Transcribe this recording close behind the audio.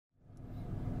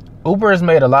Uber has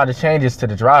made a lot of changes to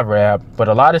the driver app, but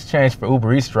a lot has changed for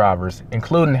Uber Eats drivers,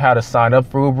 including how to sign up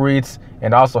for Uber Eats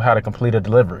and also how to complete a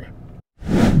delivery.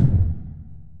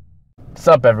 What's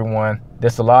up everyone,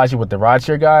 this is Elijah with the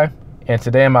Rideshare Guy, and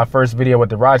today in my first video with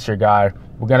the Rideshare Guy,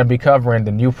 we're going to be covering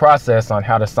the new process on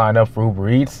how to sign up for Uber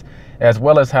Eats, as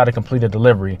well as how to complete a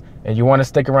delivery. And you want to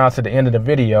stick around to the end of the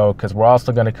video because we're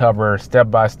also going to cover step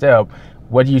by step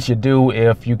what you should do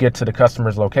if you get to the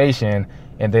customer's location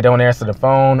and they don't answer the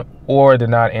phone or they're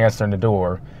not answering the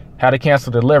door, how to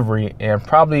cancel delivery, and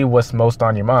probably what's most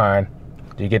on your mind,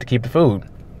 do you get to keep the food?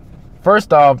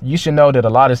 First off, you should know that a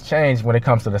lot has changed when it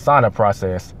comes to the sign-up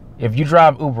process. If you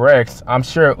drive UberEATS, I'm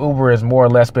sure Uber has more or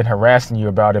less been harassing you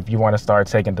about if you want to start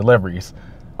taking deliveries.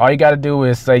 All you got to do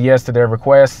is say yes to their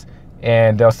requests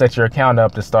and they'll set your account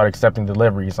up to start accepting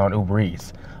deliveries on Uber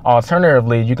Eats.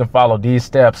 Alternatively, you can follow these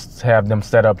steps to have them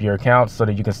set up your account so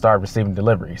that you can start receiving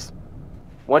deliveries.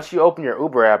 Once you open your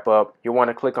Uber app up, you want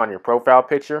to click on your profile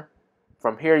picture.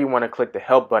 From here, you want to click the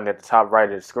help button at the top right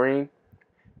of the screen.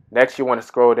 Next, you want to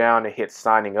scroll down and hit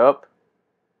signing up.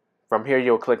 From here,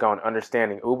 you'll click on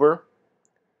understanding Uber.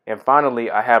 And finally,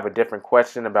 I have a different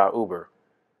question about Uber.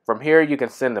 From here, you can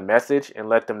send a message and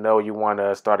let them know you want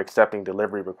to start accepting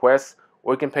delivery requests,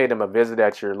 or you can pay them a visit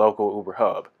at your local Uber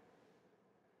hub.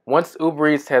 Once Uber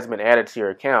Eats has been added to your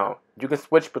account, you can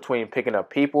switch between picking up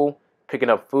people, picking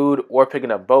up food, or picking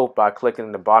up both by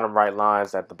clicking the bottom right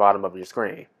lines at the bottom of your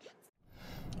screen.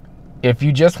 If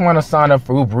you just want to sign up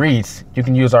for Uber Eats, you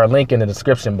can use our link in the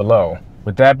description below.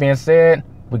 With that being said,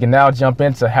 we can now jump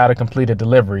into how to complete a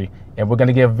delivery, and we're going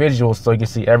to give visuals so you can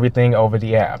see everything over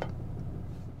the app.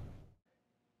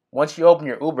 Once you open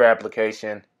your Uber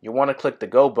application, you want to click the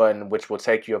Go button, which will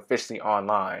take you officially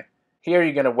online. Here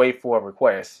you're going to wait for a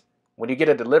request. When you get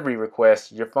a delivery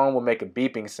request, your phone will make a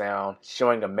beeping sound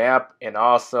showing a map and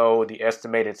also the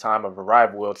estimated time of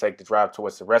arrival it will take to drive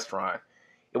towards the restaurant.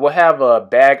 It will have a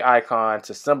bag icon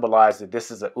to symbolize that this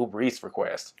is an Uber Eats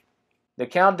request. The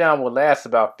countdown will last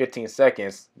about 15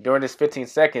 seconds. During this 15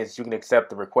 seconds, you can accept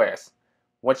the request.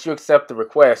 Once you accept the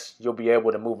request, you'll be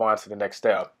able to move on to the next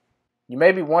step. You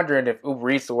may be wondering if Uber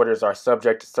Eats orders are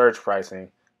subject to surge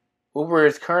pricing. Uber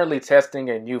is currently testing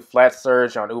a new flat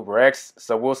surge on UberX,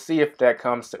 so we'll see if that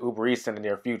comes to Uber Eats in the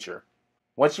near future.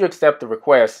 Once you accept the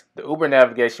request, the Uber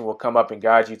navigation will come up and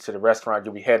guide you to the restaurant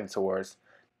you'll be heading towards.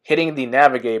 Hitting the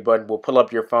navigate button will pull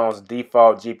up your phone's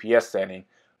default GPS setting.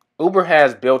 Uber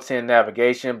has built-in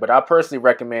navigation, but I personally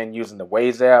recommend using the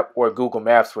Waze app or Google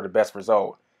Maps for the best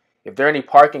result. If there are any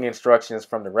parking instructions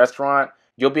from the restaurant,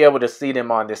 you'll be able to see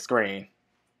them on this screen.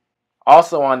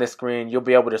 Also on this screen, you'll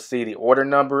be able to see the order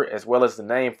number as well as the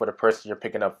name for the person you're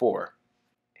picking up for.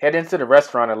 Head into the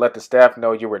restaurant and let the staff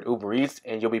know you're at Uber Eats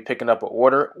and you'll be picking up an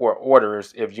order or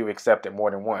orders if you accepted more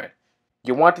than one.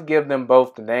 You want to give them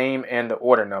both the name and the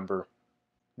order number.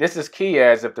 This is key,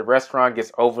 as if the restaurant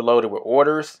gets overloaded with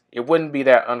orders, it wouldn't be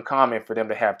that uncommon for them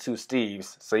to have two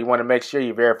Steves, so you want to make sure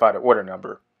you verify the order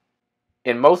number.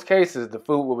 In most cases, the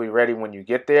food will be ready when you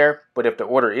get there, but if the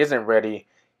order isn't ready,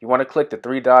 you want to click the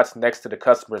three dots next to the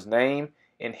customer's name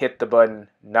and hit the button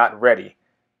Not Ready.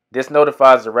 This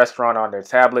notifies the restaurant on their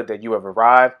tablet that you have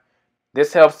arrived.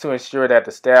 This helps to ensure that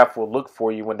the staff will look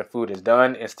for you when the food is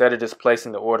done instead of just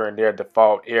placing the order in their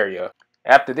default area.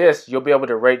 After this, you'll be able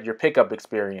to rate your pickup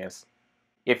experience.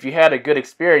 If you had a good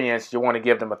experience, you'll want to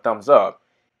give them a thumbs up.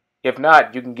 If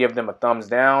not, you can give them a thumbs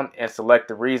down and select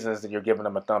the reasons that you're giving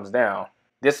them a thumbs down.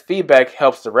 This feedback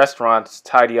helps the restaurants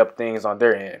tidy up things on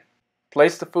their end.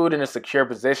 Place the food in a secure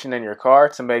position in your car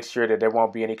to make sure that there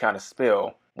won't be any kind of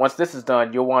spill. Once this is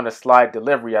done, you'll want to slide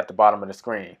delivery at the bottom of the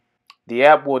screen. The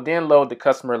app will then load the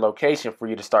customer location for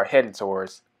you to start heading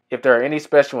towards. If there are any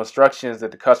special instructions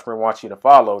that the customer wants you to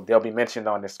follow, they'll be mentioned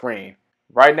on the screen.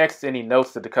 Right next to any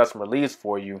notes that the customer leaves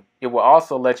for you, it will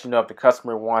also let you know if the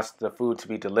customer wants the food to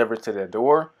be delivered to their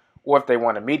door or if they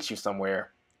want to meet you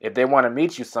somewhere. If they want to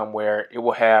meet you somewhere, it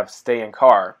will have stay in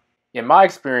car. In my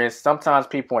experience, sometimes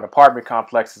people in apartment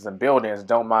complexes and buildings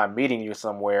don't mind meeting you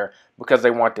somewhere because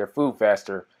they want their food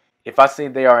faster. If I see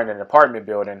they are in an apartment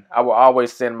building, I will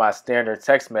always send my standard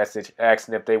text message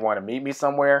asking if they want to meet me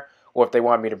somewhere or if they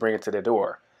want me to bring it to their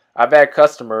door. I've had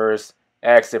customers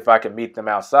ask if I can meet them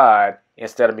outside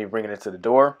instead of me bringing it to the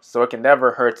door, so it can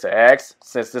never hurt to ask,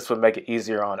 since this would make it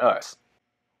easier on us.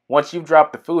 Once you've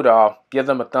dropped the food off, give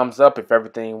them a thumbs up if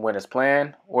everything went as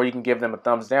planned, or you can give them a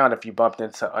thumbs down if you bumped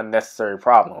into unnecessary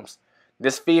problems.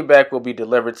 This feedback will be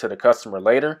delivered to the customer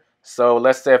later, so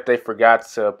let's say if they forgot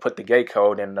to put the gate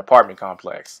code in an apartment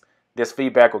complex. This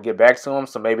feedback will get back to them,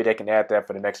 so maybe they can add that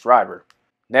for the next driver.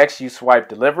 Next, you swipe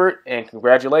delivered, and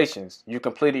congratulations, you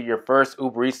completed your first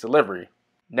Uber Eats delivery.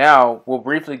 Now, we'll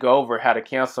briefly go over how to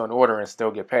cancel an order and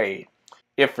still get paid.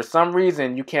 If for some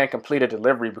reason you can't complete a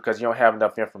delivery because you don't have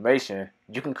enough information,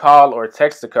 you can call or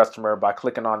text the customer by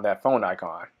clicking on that phone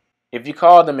icon. If you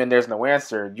call them and there's no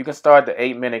answer, you can start the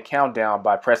 8-minute countdown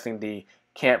by pressing the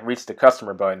 "Can't Reach the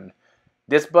Customer" button.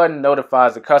 This button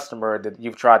notifies the customer that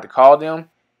you've tried to call them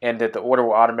and that the order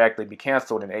will automatically be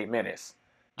canceled in 8 minutes.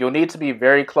 You'll need to be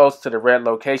very close to the red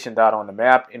location dot on the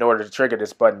map in order to trigger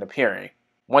this button appearing.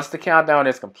 Once the countdown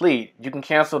is complete, you can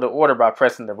cancel the order by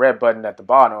pressing the red button at the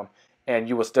bottom, and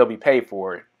you will still be paid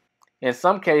for it. In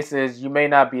some cases, you may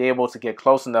not be able to get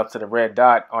close enough to the red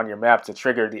dot on your map to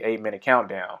trigger the 8-minute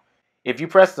countdown. If you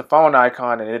press the phone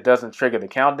icon and it doesn't trigger the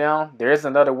countdown, there is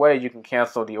another way you can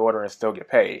cancel the order and still get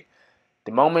paid.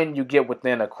 The moment you get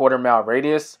within a quarter-mile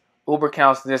radius, Uber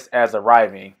counts this as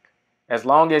arriving. As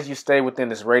long as you stay within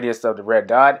this radius of the red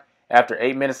dot, after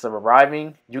 8 minutes of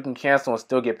arriving, you can cancel and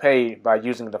still get paid by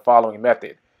using the following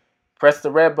method. Press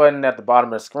the red button at the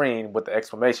bottom of the screen with the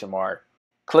exclamation mark.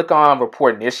 Click on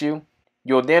Report an Issue.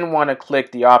 You'll then want to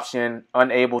click the option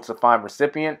Unable to Find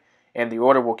Recipient, and the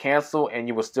order will cancel and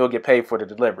you will still get paid for the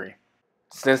delivery.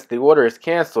 Since the order is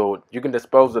canceled, you can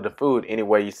dispose of the food any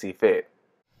way you see fit.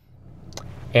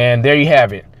 And there you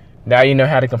have it. Now you know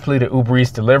how to complete an Uber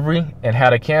Eats delivery and how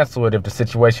to cancel it if the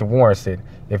situation warrants it.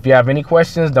 If you have any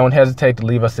questions, don't hesitate to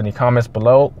leave us any comments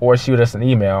below or shoot us an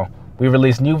email. We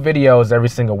release new videos every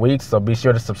single week, so be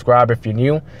sure to subscribe if you're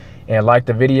new and like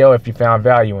the video if you found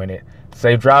value in it.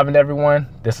 Safe driving, everyone.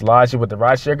 This is Elijah with the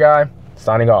Rideshare Guy,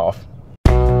 signing off.